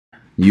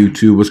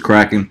YouTube was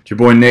cracking. It's your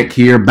boy Nick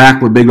here,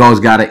 back with Big Dog's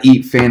Gotta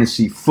Eat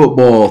Fantasy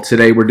Football.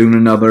 Today we're doing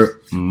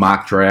another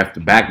mock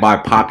draft, backed by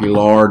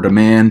popular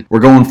demand. We're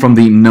going from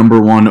the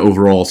 #1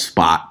 overall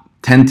spot,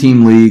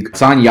 10-team league.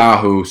 It's on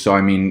Yahoo, so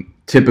I mean,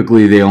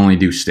 typically they only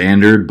do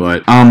standard,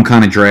 but I'm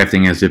kind of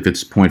drafting as if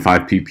it's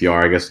 0.5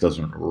 PPR. I guess it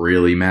doesn't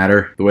really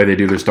matter. The way they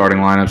do their starting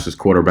lineups is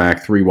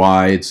quarterback, 3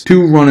 wides,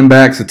 2 running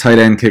backs, a tight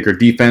end, kicker,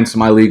 defense. In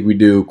my league, we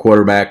do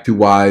quarterback, 2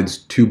 wides,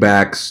 2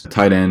 backs,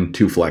 tight end,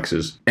 2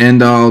 flexes.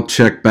 And I'll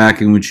check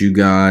back in with you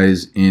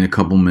guys in a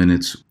couple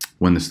minutes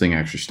when this thing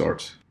actually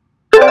starts.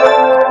 All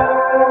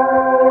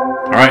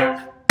right,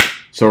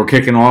 so we're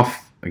kicking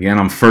off. Again,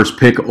 I'm first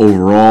pick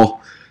overall.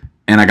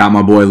 And I got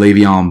my boy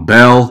Le'Veon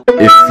Bell.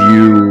 If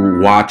you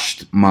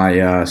watched my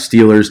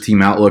Steelers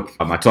team outlook,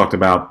 I talked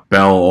about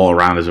Bell all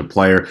around as a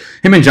player.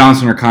 Him and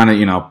Johnson are kind of,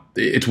 you know,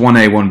 it's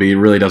 1A, 1B. It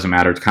really doesn't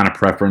matter. It's kind of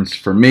preference.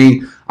 For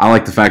me, I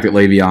like the fact that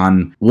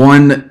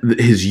Le'Veon,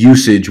 his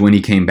usage when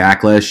he came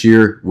back last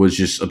year was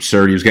just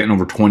absurd. He was getting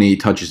over 28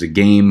 touches a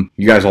game.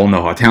 You guys all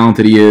know how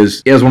talented he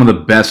is. He has one of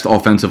the best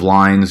offensive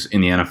lines in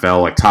the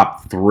NFL, like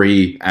top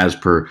 3 as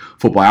per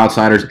Football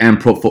Outsiders and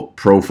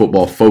Pro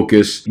Football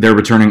Focus. They're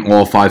returning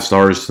all 5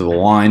 stars to the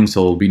line,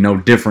 so there'll be no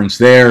difference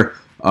there.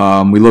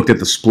 We looked at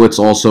the splits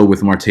also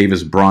with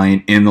Martavis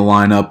Bryant in the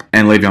lineup,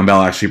 and Le'Veon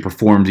Bell actually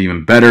performed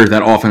even better.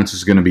 That offense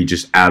is going to be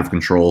just out of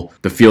control.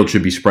 The field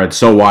should be spread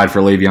so wide for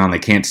Le'Veon. They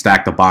can't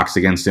stack the box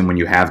against him when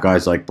you have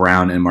guys like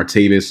Brown and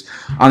Martavis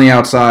on the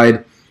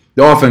outside.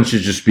 The offense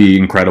should just be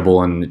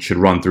incredible, and it should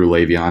run through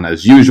Le'Veon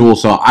as usual.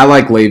 So I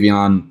like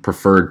Le'Veon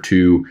preferred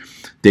to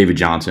David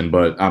Johnson,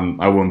 but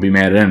I wouldn't be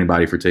mad at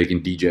anybody for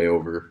taking DJ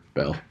over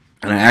Bell.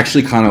 And I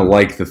actually kind of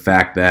like the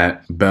fact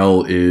that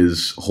Bell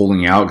is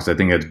holding out because I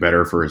think that's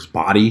better for his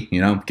body,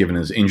 you know, given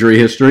his injury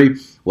history.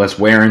 Less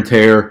wear and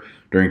tear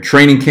during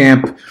training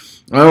camp.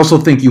 I also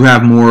think you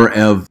have more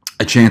of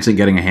a chance at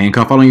getting a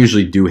handcuff. I don't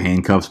usually do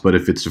handcuffs, but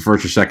if it's the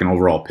first or second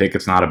overall pick,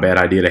 it's not a bad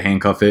idea to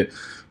handcuff it.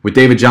 With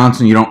David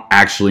Johnson, you don't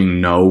actually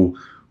know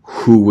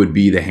who would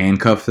be the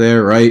handcuff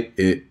there, right?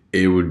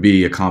 It would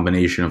be a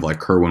combination of like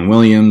Kerwin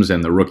Williams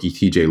and the rookie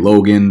TJ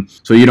Logan.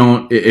 So you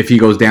don't, if he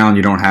goes down,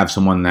 you don't have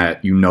someone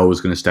that you know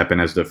is going to step in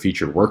as the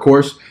featured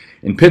workhorse.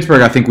 In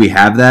Pittsburgh, I think we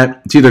have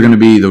that. It's either going to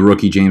be the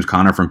rookie James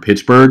Conner from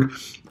Pittsburgh.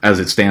 As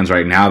it stands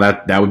right now,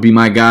 that would be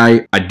my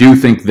guy. I do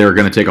think they're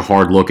going to take a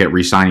hard look at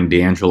re-signing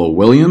D'Angelo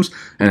Williams.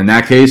 And in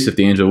that case, if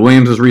D'Angelo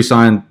Williams is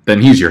re-signed, then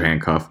he's your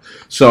handcuff.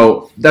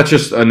 So that's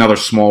just another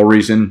small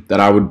reason that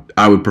I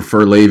would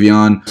prefer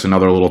Le'Veon. It's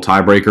another little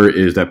tiebreaker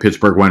is that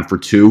Pittsburgh went for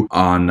 2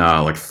 on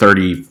like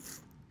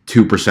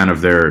 32%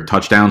 of their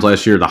touchdowns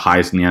last year, the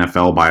highest in the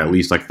NFL by at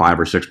least like 5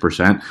 or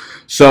 6%.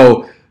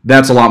 So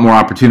that's a lot more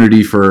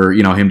opportunity for,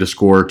 you know, him to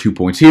score 2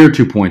 points here,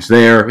 2 points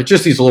there. It's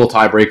just these little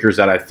tiebreakers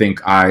that I think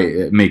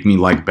make me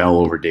like Bell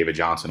over David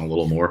Johnson a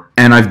little more.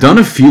 And I've done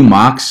a few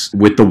mocks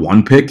with the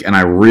 1 pick, and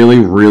I really,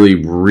 really,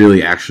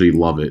 really actually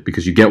love it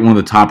because you get one of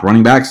the top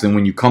running backs. Then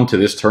when you come to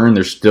this turn,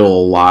 there's still a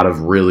lot of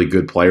really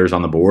good players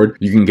on the board.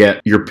 You can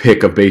get your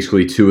pick of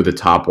basically 2 of the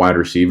top wide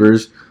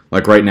receivers.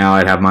 Like right now,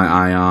 I'd have my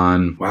eye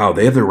on, wow,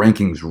 they have their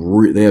rankings.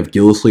 They have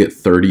Gillislee at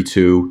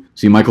 32.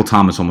 See, Michael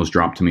Thomas almost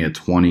dropped to me at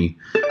 20.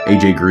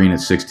 AJ Green at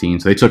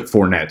 16. So they took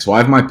Fournette. So I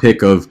have my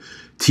pick of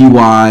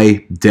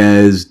T.Y.,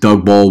 Dez,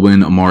 Doug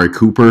Baldwin, Amari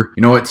Cooper.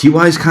 You know what?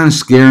 T.Y. is kind of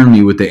scaring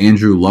me with the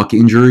Andrew Luck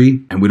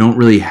injury, and we don't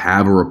really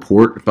have a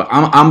report. But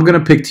I'm going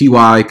to pick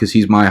T.Y. because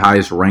he's my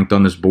highest ranked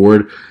on this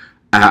board.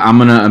 I'm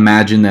going to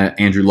imagine that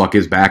Andrew Luck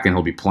is back and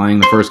he'll be playing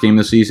the first game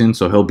of the season.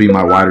 So he'll be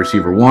my wide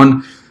receiver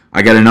 1.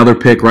 I got another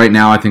pick right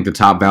now. I think the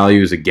top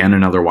value is, again,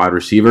 another wide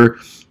receiver.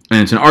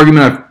 And it's an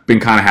argument I've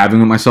been kind of having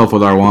with myself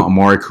whether I want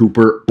Amari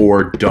Cooper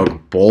or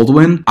Doug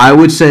Baldwin. I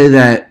would say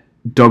that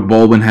Doug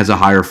Baldwin has a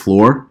higher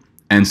floor.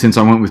 And since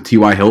I went with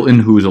T.Y. Hilton,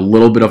 who's a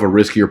little bit of a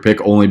riskier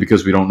pick only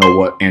because we don't know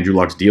what Andrew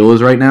Luck's deal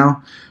is right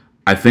now,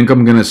 I think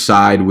I'm going to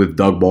side with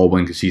Doug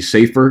Baldwin because he's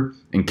safer.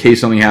 In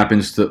case something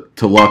happens to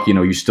Luck, you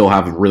know, you still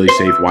have a really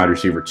safe wide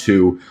receiver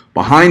 2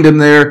 behind him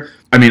there.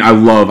 I mean,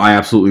 I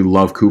absolutely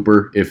love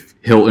Cooper. If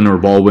Hilton or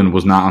Baldwin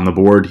was not on the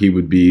board, he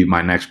would be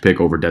my next pick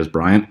over Dez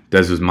Bryant.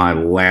 Dez is my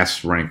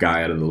last ranked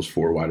guy out of those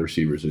 4 wide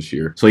receivers this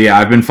year. So yeah,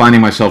 I've been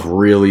finding myself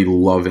really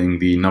loving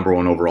the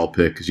 #1 overall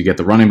pick because you get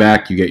the running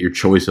back, you get your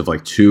choice of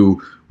like 2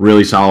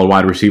 really solid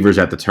wide receivers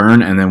at the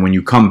turn, and then when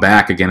you come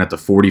back again at the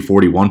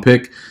 40-41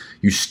 pick,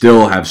 you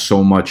still have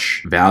so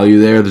much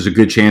value there. There's a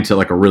good chance that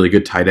like a really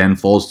good tight end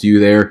falls to you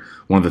there.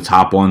 One of the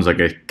top ones, like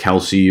a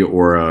Kelsey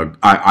or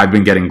I've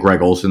been getting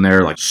Greg Olsen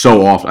there like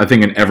so often. I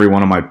think in every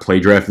one of my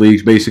play draft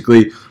leagues,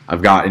 basically,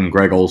 I've gotten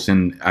Greg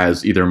Olsen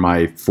as either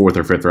my 4th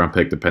or 5th round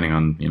pick, depending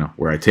on, you know,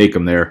 where I take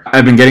him there.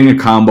 I've been getting a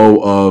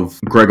combo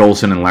of Greg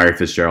Olsen and Larry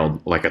Fitzgerald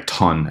like a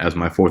ton as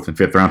my 4th and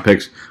 5th round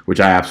picks,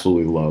 which I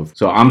absolutely love.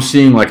 So I'm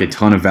seeing like a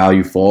ton of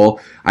value fall.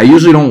 I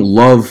usually don't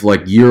love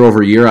like year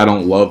over year. I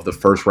don't love the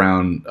first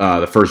round,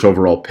 the first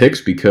overall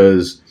picks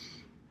because,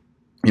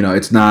 you know,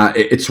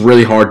 it's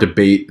really hard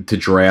to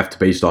draft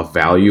based off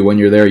value when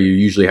you're there. You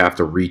usually have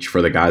to reach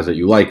for the guys that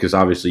you like because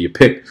obviously you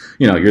pick,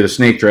 you know, you're the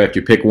snake draft.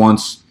 You pick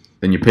once,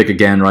 then you pick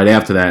again right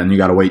after that, and you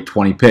got to wait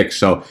 20 picks.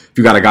 So if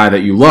you got a guy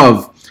that you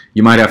love,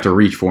 you might have to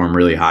reach for him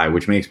really high,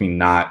 which makes me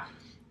not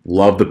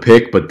love the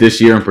pick. But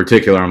this year in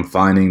particular, I'm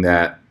finding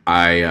that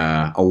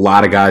a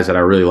lot of guys that I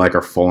really like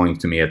are falling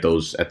to me at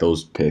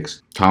those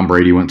picks. Tom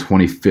Brady went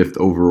 25th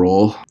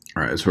overall.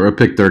 All right, so we're at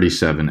pick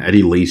 37.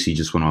 Eddie Lacy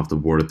just went off the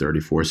board at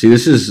 34. See,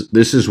 this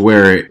is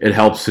where it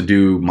helps to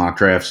do mock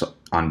drafts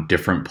on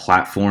different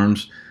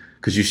platforms,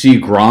 because you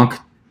see Gronk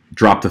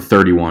drop to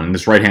 31. And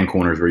this right-hand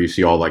corner is where you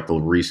see all like the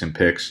recent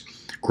picks.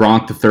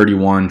 Gronk to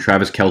 31,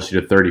 Travis Kelce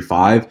to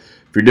 35.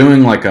 If you're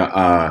doing like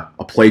a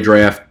play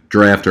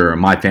draft or a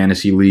My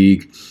Fantasy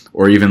League,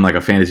 or even like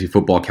a fantasy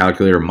football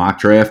calculator mock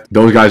draft,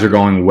 those guys are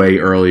going way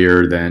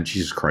earlier than,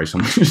 Jesus Christ,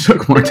 someone just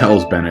took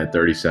Martellus Bennett at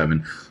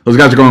 37. Those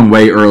guys are going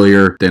way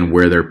earlier than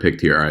where they're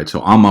picked here. All right,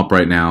 so I'm up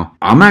right now.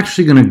 I'm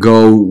actually going to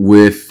go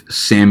with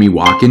Sammy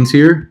Watkins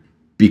here,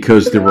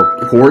 because the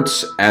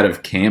reports out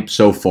of camp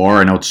so far,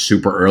 I know it's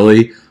super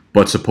early,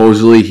 but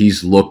supposedly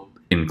he's looked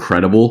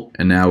incredible.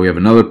 And now we have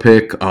another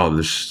pick. Oh,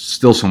 there's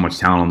still so much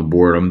talent on the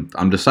board.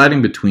 I'm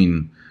deciding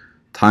between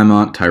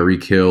Tymont,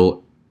 Tyreek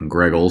Hill, and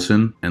Greg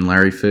Olsen and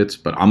Larry Fitz,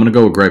 but I'm going to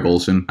go with Greg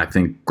Olsen. I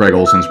think Greg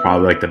Olsen's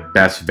probably like the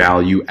best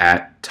value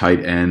at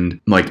tight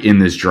end like in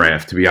this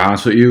draft, to be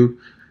honest with you.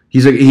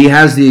 He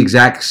has the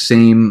exact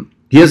same,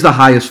 he has the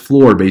highest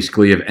floor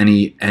basically of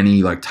any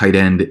like tight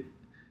end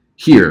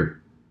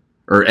here,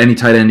 or any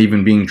tight end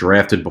even being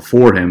drafted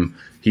before him.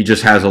 He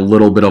just has a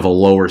little bit of a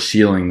lower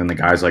ceiling than the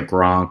guys like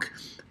Gronk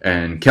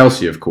and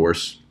Kelce, of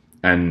course,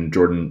 and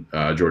Jordan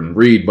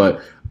Reed,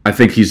 but I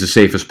think he's the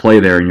safest play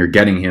there, and you're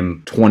getting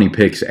him 20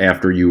 picks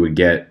after you would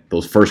get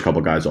those first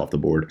couple guys off the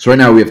board. So right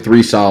now we have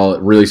three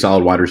really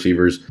solid wide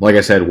receivers. Like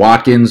I said,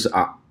 Watkins,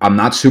 I'm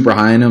not super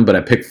high on him, but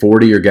at pick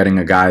 40, you're getting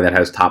a guy that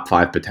has top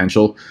 5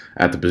 potential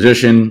at the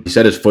position. He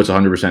said his foot's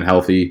 100%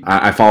 healthy.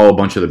 I follow a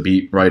bunch of the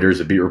beat writers,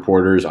 the beat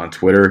reporters on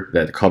Twitter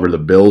that cover the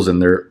Bills, and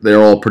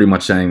they're all pretty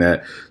much saying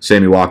that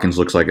Sammy Watkins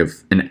looks like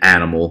an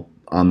animal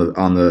on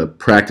the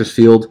practice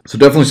field. So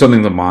definitely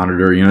something to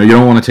monitor. You know, you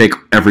don't want to take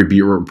every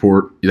beat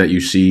report that you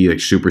see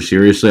like super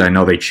seriously. I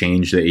know they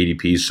change the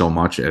ADPs so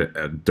much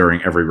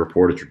during every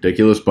report, it's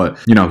ridiculous, but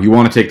you know, you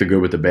want to take the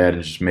good with the bad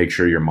and just make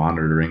sure you're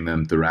monitoring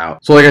them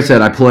throughout. So like I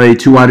said, I play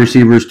 2 wide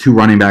receivers, 2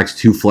 running backs,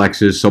 2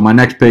 flexes. So my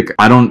next pick,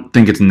 I don't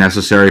think it's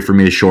necessary for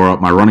me to shore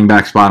up my running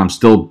back spot. I'm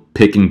still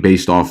picking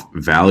based off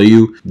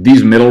value.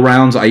 These middle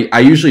rounds, I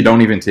usually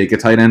don't even take a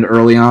tight end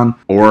early on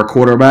or a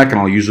quarterback, and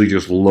I'll usually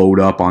just load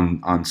up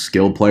on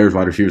skilled players,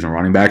 wide receivers, and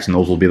running backs, and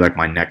those will be like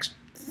my next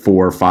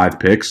 4 or 5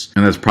 picks,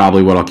 and that's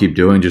probably what I'll keep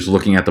doing. Just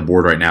looking at the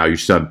board right now, you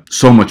just have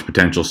so much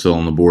potential still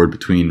on the board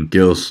between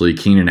Gillislee,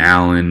 Keenan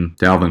Allen,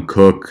 Dalvin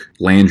Cook.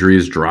 Landry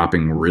is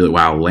dropping really.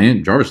 Wow,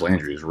 Jarvis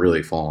Landry is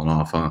really falling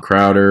off, huh?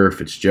 Crowder,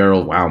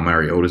 Fitzgerald. Wow,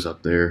 Mariota's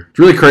up there. It's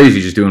really crazy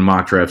just doing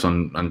mock drafts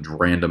on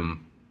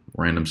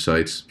random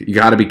sites. You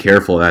got to be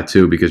careful of that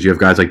too, because you have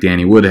guys like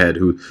Danny Woodhead,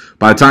 who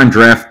by the time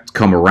drafts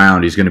come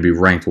around, he's going to be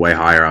ranked way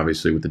higher,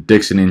 obviously, with the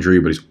Dixon injury,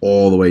 but he's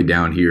all the way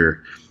down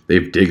here. They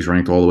have Diggs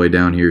ranked all the way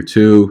down here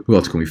too. Who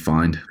else can we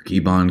find?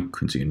 Gibbon,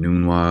 Quincy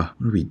Enunwa.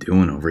 What are we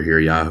doing over here,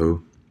 Yahoo?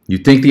 You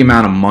think the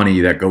amount of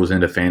money that goes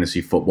into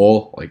fantasy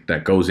football, like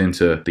that goes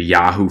into the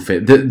Yahoo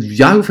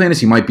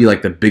Fantasy might be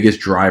like the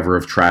biggest driver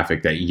of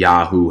traffic that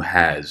Yahoo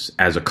has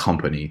as a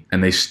company,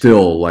 and they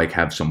still like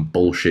have some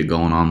bullshit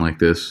going on like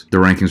this. The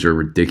rankings are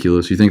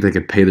ridiculous. You think they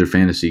could pay their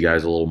fantasy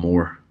guys a little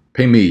more?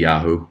 Pay me,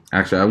 Yahoo.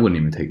 Actually, I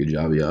wouldn't even take a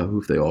job at Yahoo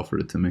if they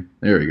offered it to me.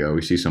 There we go.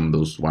 We see some of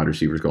those wide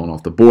receivers going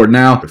off the board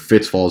now. But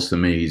Fitz falls to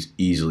me. He's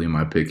easily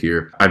my pick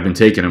here. I've been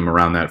taking him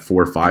around that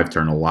 4 or 5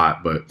 turn a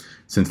lot, but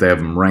since they have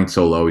him ranked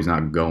so low, he's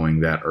not going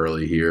that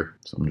early here.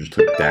 Someone just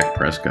took Dak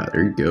Prescott.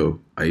 There you go.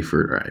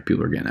 Eifert. All right,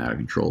 people are getting out of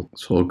control.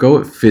 So I'll go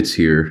with Fitz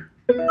here.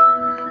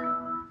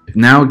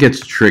 Now it gets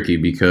tricky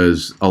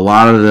because a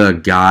lot of the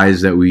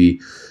guys that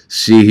we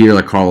see here,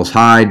 like Carlos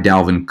Hyde,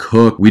 Dalvin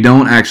Cook, we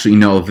don't actually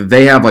know that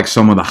they have like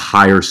some of the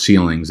higher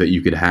ceilings that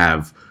you could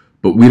have,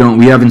 but we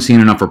haven't seen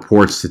enough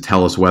reports to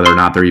tell us whether or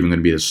not they're even going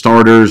to be the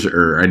starters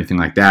or anything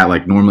like that.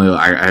 Like normally,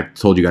 I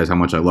told you guys how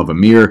much I love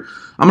Amir.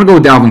 I'm going to go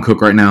with Dalvin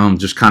Cook right now,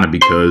 just kind of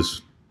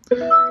because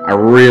I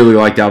really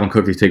like Dalvin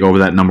Cook to take over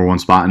that #1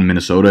 spot in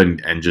Minnesota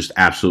and just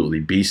absolutely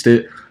beast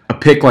it. A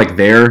pick like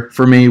there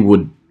for me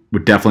would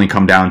definitely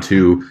come down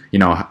to, you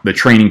know, the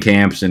training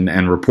camps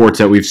and reports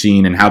that we've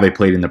seen and how they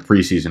played in the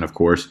preseason, of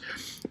course.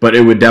 But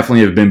it would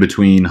definitely have been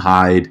between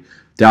Hyde,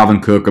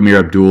 Dalvin Cook, Amir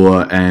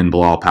Abdullah, and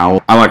Bilal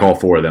Powell. I like all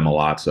 4 of them a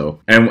lot.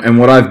 So, and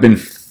what I've been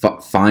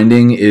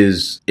finding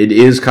is it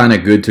is kind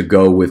of good to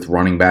go with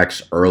running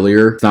backs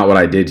earlier. It's not what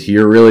I did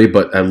here really,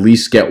 but at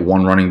least get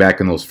 1 running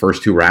back in those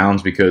first 2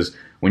 rounds, because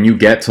when you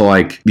get to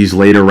like these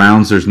later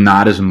rounds, there's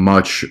not as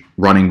much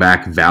running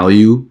back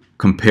value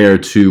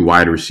compared to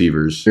wide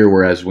receivers.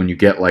 Whereas when you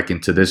get like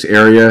into this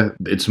area,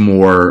 it's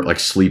more like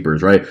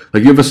sleepers, right?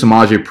 Like you have a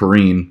Samaje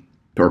Perine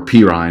or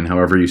Pirine,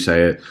 however you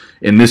say it,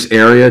 in this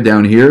area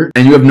down here,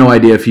 and you have no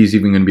idea if he's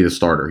even going to be the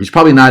starter. He's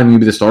probably not even going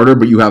to be the starter,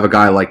 but you have a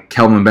guy like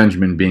Kelvin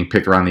Benjamin being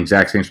picked around the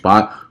exact same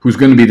spot, who's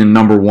going to be the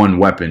 #1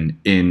 weapon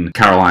in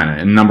Carolina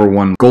and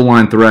 #1 goal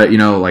line threat. You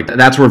know, like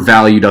that's where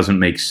value doesn't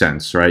make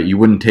sense, right? You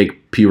wouldn't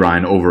take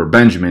Pirine over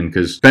Benjamin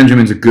because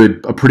Benjamin's a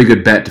pretty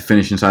good bet to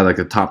finish inside like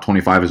the top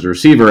 25 as a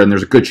receiver, and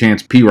there's a good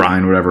chance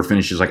Pirine, whatever,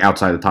 finishes like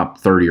outside the top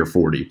 30 or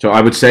 40. So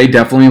I would say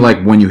definitely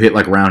like when you hit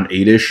like round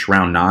 8-ish,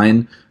 round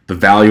 9, the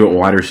value at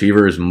wide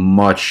receiver is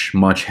much,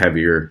 much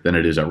heavier than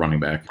it is at running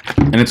back.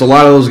 And it's a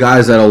lot of those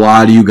guys that a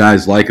lot of you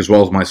guys like, as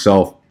well as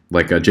myself,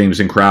 like a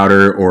Jameson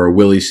Crowder or a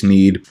Willie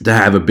Snead, to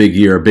have a big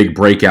year, a big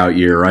breakout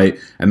year, right?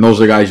 And those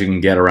are guys you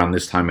can get around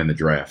this time in the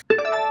draft.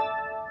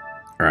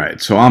 All right,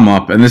 so I'm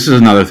up, and this is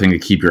another thing to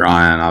keep your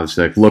eye on.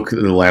 Obviously, like look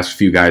at the last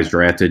few guys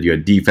drafted. You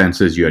had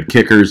defenses, you had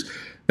kickers.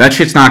 That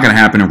shit's not going to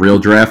happen in real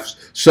drafts.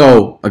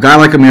 So a guy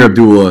like Amir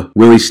Abdullah,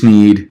 Willie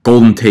Snead,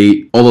 Golden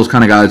Tate, all those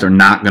kind of guys are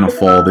not going to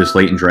fall this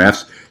late in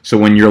drafts. So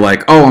when you're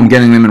like, oh, I'm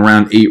getting them in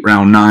round 8,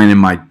 round 9 in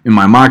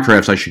my mock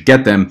drafts, I should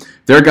get them.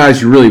 If they're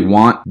guys you really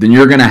want, then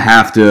you're going to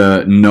have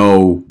to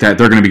know that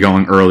they're going to be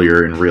going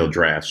earlier in real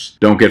drafts.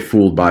 Don't get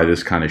fooled by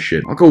this kind of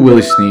shit. I'll go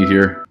Willie Snead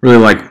here. Really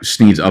like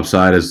Snead's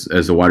upside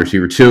as a wide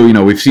receiver too. You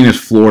know, we've seen his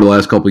floor the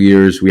last couple of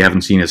years. We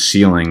haven't seen his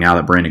ceiling now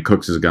that Brandon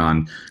Cooks is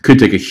gone. Could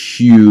take a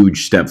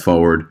huge step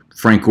forward.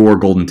 Frank Gore,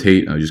 Golden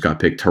Tate, I just got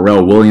picked.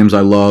 Terrell Williams, I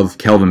love.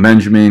 Kelvin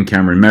Benjamin,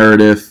 Cameron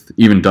Meredith,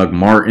 even Doug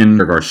Martin,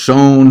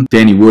 Garcon,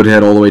 Danny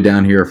Woodhead all the way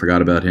down here. I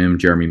forgot about him.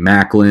 Jeremy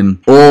Maclin.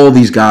 All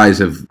these guys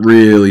have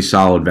really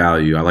solid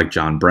value. I like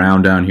John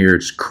Brown down here.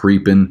 It's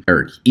creeping.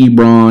 Eric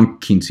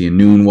Ebron, Quincy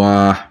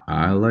Enunwa.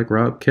 I like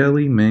Rob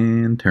Kelly,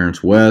 man.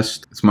 Terrence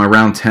West. It's my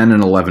round 10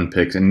 and 11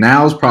 picks. And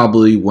now's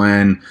probably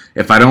when,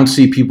 if I don't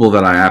see people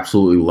that I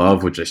absolutely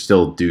love, which I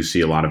still do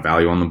see a lot of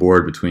value on the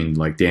board between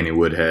like Danny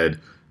Woodhead,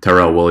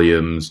 Terrell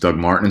Williams, Doug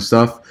Martin and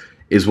stuff,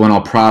 is when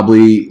I'll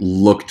probably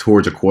look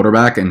towards a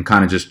quarterback and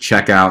kind of just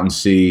check out and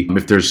see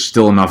if there's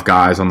still enough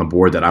guys on the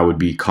board that I would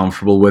be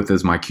comfortable with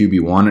as my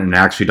QB1, and it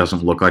actually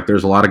doesn't look like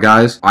there's a lot of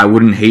guys. I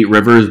wouldn't hate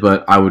Rivers,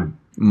 but I would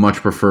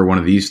much prefer one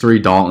of these three,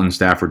 Dalton,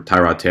 Stafford,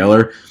 Tyrod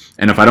Taylor.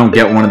 And if I don't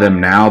get one of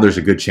them now, there's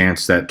a good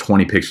chance that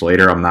 20 picks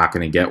later, I'm not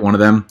going to get one of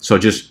them. So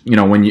just, you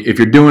know, if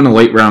you're doing a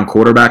late round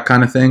quarterback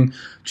kind of thing,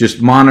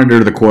 just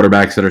monitor the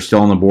quarterbacks that are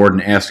still on the board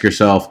and ask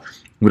yourself,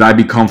 would I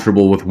be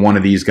comfortable with one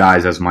of these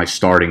guys as my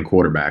starting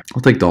quarterback?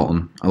 I'll take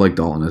Dalton. I like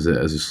Dalton as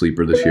a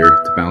sleeper this year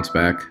to bounce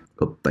back.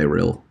 But they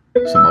will.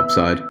 Some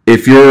upside.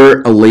 If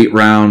you're a late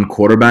round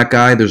quarterback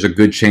guy, there's a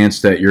good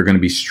chance that you're going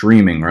to be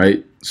streaming,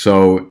 right?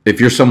 So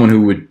if you're someone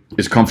who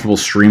is comfortable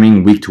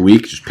streaming week to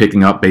week, just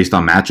picking up based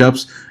on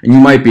matchups, and you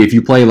might be, if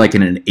you play like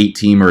in an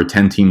 8-team or a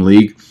 10-team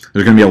league,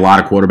 there's going to be a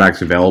lot of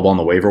quarterbacks available on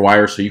the waiver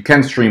wire, so you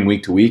can stream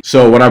week to week.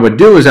 So what I would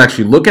do is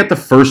actually look at the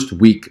first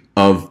week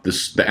of the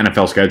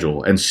NFL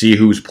schedule and see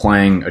who's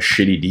playing a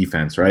shitty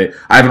defense, right?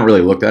 I haven't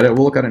really looked at it.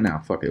 We'll look at it now.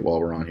 Fuck it, while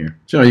we're on here.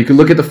 So you can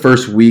look at the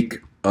first week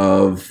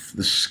of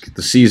the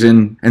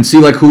season and see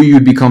like who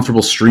you'd be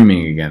comfortable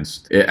streaming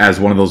against as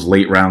one of those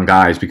late round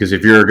guys, because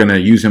if you're going to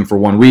use him for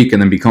 1 week and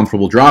then be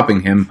comfortable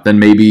dropping him, then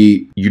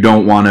maybe you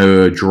don't want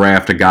to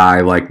draft a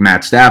guy like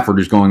Matt Stafford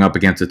who's going up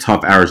against a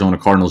tough Arizona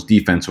Cardinals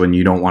defense when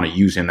you don't want to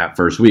use him that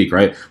first week,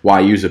 right? Why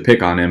use a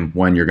pick on him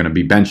when you're going to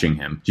be benching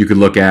him? You could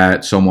look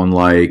at someone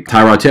like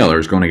Tyrod Taylor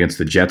who's going against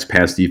the Jets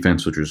pass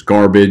defense, which was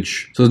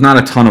garbage. So there's not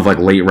a ton of like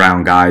late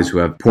round guys who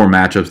have poor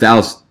matchups.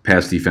 Dallas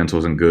pass defense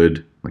wasn't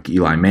good, like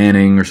Eli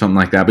Manning or something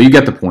like that. But you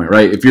get the point,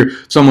 right? If you're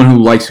someone who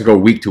likes to go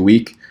week to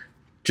week,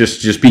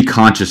 just be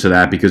conscious of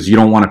that, because you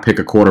don't want to pick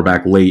a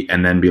quarterback late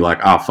and then be like,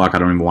 oh fuck, I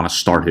don't even want to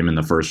start him in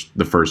the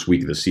first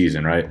week of the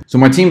season, right? So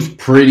my team's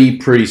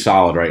pretty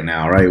solid right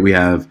now, right? We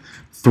have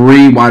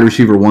 3 wide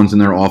receiver ones in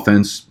their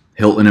offense.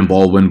 Hilton and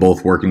Baldwin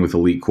both working with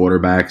elite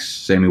quarterbacks.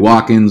 Sammy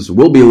Watkins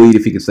will be elite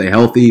if he can stay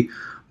healthy.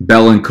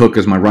 Bell and Cook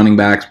as my running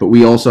backs, but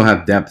we also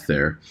have depth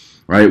there.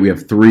 Right, we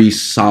have 3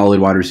 solid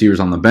wide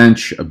receivers on the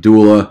bench,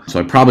 Abdullah. So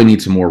I probably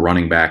need some more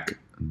running back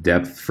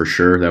depth for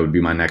sure. That would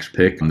be my next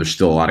pick. There's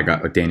still a lot of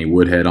guys like Danny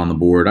Woodhead on the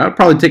board. I'd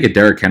probably take a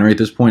Derrick Henry at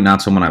this point.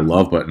 Not someone I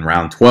love, but in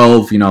round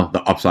 12, you know,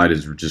 the upside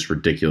is just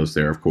ridiculous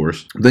there, of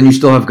course. Then you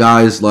still have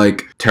guys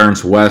like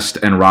Terrence West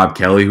and Rob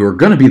Kelly who are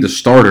going to be the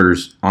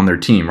starters on their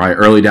team, right?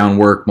 Early down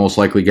work, most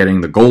likely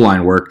getting the goal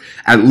line work.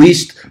 At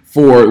least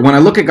for when I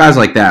look at guys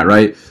like that,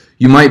 right?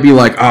 You might be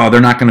like, oh, they're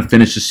not going to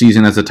finish the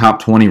season as a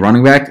top 20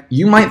 running back.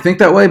 You might think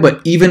that way, but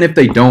even if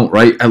they don't,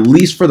 right, at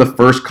least for the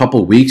first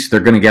couple weeks,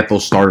 they're going to get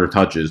those starter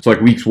touches. So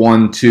like weeks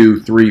 1,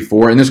 2, 3,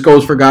 4. And this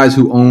goes for guys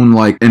who own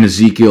like an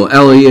Ezekiel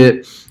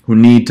Elliott, who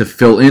need to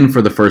fill in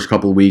for the first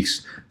couple of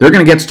weeks. They're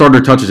going to get starter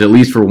touches at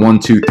least for 1,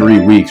 2,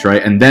 3 weeks,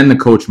 right? And then the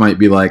coach might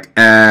be like,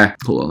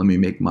 hold on, let me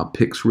make my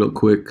picks real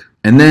quick.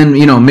 And then,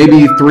 you know,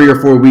 maybe 3 or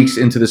 4 weeks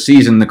into the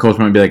season, the coach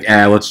might be like,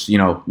 let's, you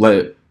know,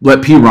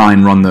 let P.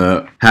 Ryan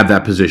have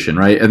that position,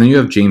 right? And then you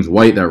have James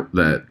White,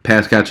 that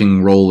pass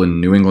catching role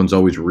in New England's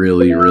always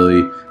really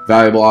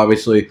valuable,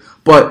 obviously.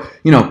 But,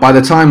 you know, by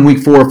the time week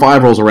 4 or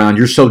 5 rolls around,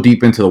 you're so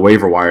deep into the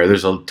waiver wire,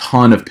 there's a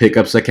ton of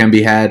pickups that can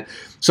be had.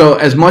 So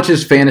as much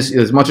as fantasy,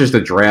 as much as the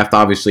draft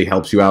obviously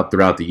helps you out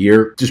throughout the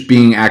year, just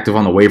being active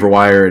on the waiver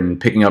wire and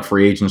picking up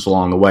free agents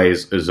along the way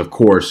is of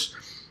course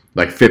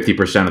like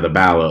 50% of the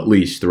battle at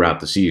least throughout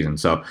the season.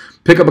 So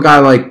pick up a guy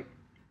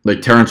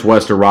like Terrence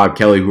West or Rob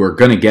Kelly, who are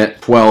going to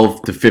get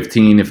 12 to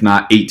 15, if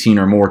not 18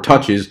 or more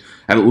touches,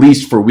 at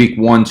least for week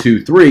 1,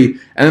 2, 3.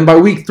 And then by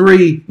week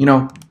 3,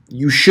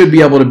 you should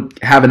be able to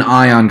have an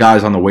eye on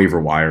guys on the waiver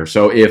wire.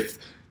 So if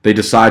they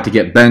decide to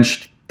get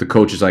benched, the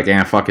coach is like,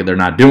 fuck it, they're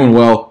not doing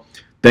well,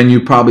 then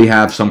you probably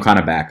have some kind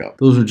of backup.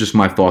 Those are just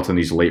my thoughts on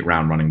these late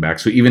round running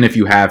backs. So even if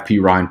you have P.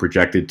 Ryan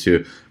projected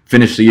to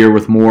finish the year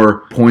with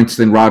more points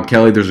than Rob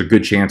Kelly, there's a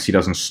good chance he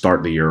doesn't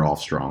start the year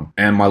off strong.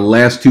 And my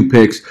last 2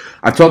 picks,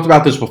 I've talked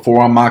about this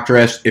before on mock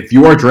drafts. If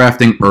you are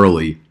drafting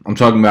early, I'm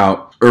talking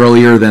about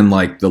earlier than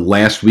like the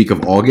last week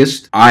of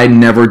August, I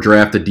never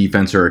draft a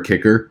defense or a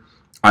kicker.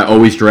 I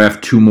always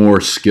draft 2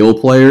 more skill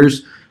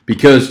players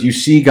because you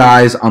see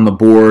guys on the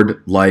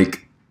board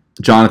like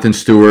Jonathan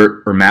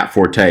Stewart or Matt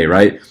Forte,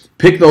 right?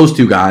 Pick those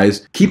 2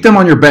 guys, keep them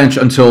on your bench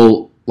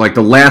until like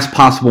the last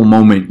possible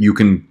moment you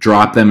can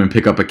drop them and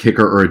pick up a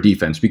kicker or a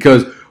defense.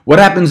 Because what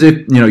happens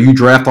if, you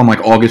draft on like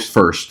August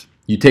 1st,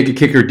 you take a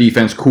kicker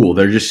defense, cool,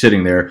 they're just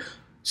sitting there.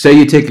 Say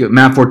you take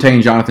Matt Forte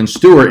and Jonathan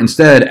Stewart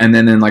instead, and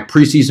then in like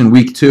preseason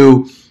week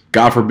 2,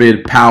 God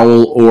forbid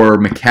Powell or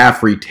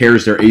McCaffrey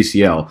tears their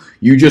ACL.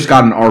 You just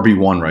got an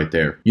RB1 right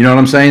there. You know what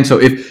I'm saying?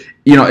 So if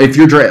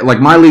you're like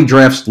my league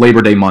drafts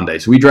Labor Day Monday,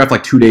 so we draft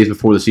like 2 days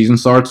before the season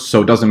starts,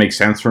 so it doesn't make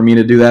sense for me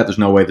to do that. There's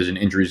no way there's an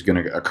injury is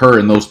going to occur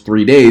in those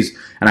 3 days,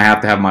 and I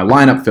have to have my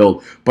lineup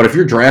filled. But if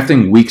you're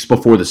drafting weeks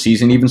before the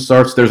season even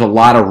starts, there's a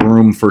lot of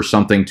room for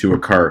something to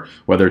occur,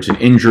 whether it's an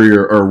injury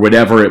or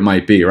whatever it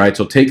might be, right?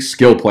 So take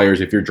skill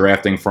players if you're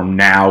drafting from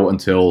now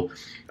until,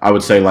 I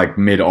would say, like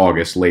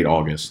mid-August, late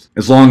August.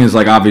 As long as,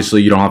 like,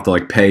 obviously you don't have to,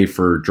 like, pay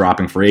for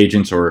dropping free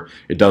agents or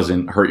it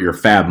doesn't hurt your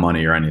fab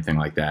money or anything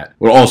like that.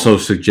 Would also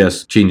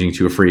suggest changing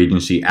to a free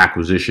agency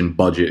acquisition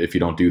budget if you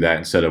don't do that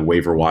instead of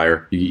waiver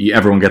wire.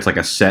 Everyone gets, like,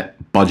 a set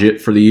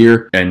budget for the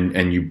year,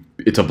 and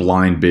it's a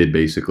blind bid,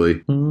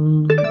 basically.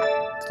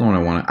 That's the one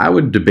I wanted. I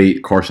would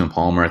debate Carson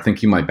Palmer. I think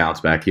he might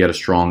bounce back. He had a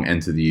strong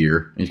end to the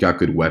year. He's got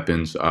good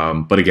weapons.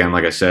 But again,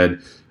 like I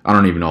said, I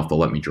don't even know if they'll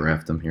let me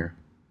draft him here.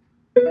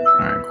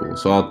 Alright, cool.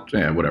 So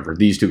whatever.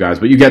 These 2 guys.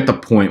 But you get the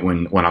point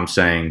when I'm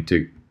saying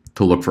to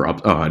look for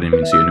up. Oh, I didn't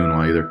even see a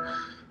Nunwa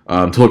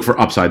either. To look for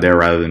upside there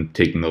rather than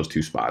taking those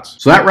 2 spots.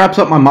 So that wraps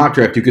up my mock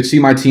draft. You could see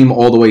my team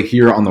all the way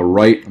here on the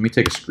right. Let me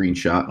take a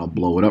screenshot and I'll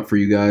blow it up for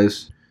you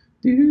guys.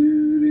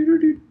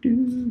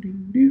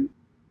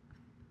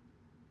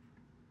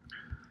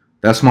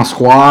 That's my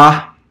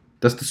squad.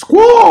 That's the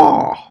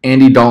squad.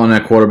 Andy Dalton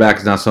at quarterback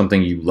is not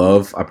something you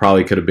love. I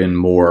probably could have been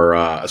more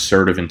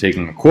assertive in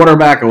taking a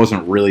quarterback. I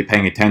wasn't really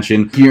paying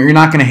attention. You're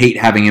not going to hate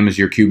having him as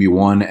your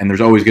QB1, and there's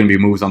always going to be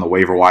moves on the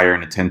waiver wire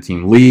in a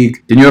 10-team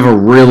league. Then you have a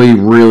really,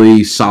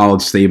 really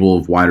solid stable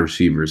of wide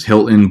receivers.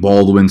 Hilton,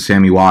 Baldwin,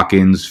 Sammy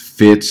Watkins,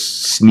 Fitz,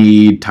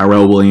 Snead,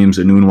 Tyrell Williams,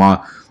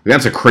 Enunwa.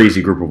 That's a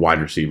crazy group of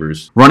wide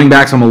receivers. Running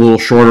backs I'm a little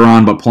shorter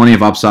on, but plenty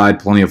of upside,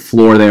 plenty of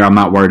floor there. I'm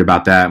not worried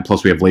about that. And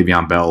plus we have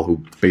Le'Veon Bell,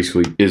 who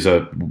basically is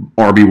a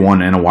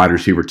RB1 and a wide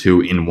receiver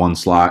 2 in one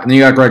slot. And then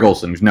you got Greg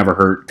Olsen, who's never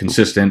hurt,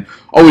 consistent,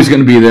 always going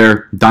to be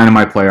there,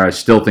 dynamite player. I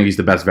still think he's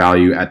the best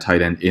value at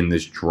tight end in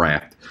this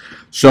draft.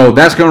 So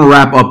that's going to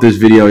wrap up this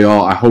video,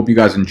 y'all. I hope you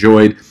guys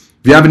enjoyed.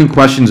 If you have any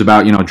questions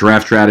about,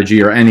 draft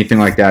strategy or anything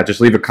like that,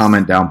 just leave a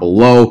comment down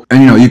below.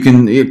 And, you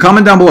can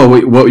comment down below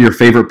what your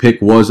favorite pick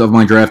was of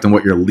my draft and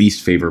what your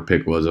least favorite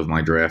pick was of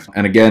my draft.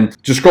 And again,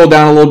 just scroll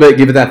down a little bit,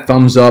 give it that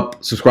thumbs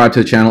up, subscribe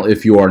to the channel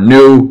if you are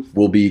new.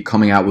 We'll be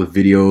coming out with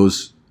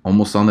videos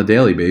almost on the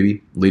daily,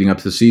 baby, leading up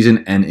to the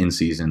season and in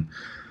season.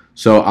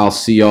 So I'll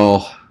see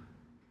y'all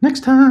next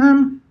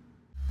time.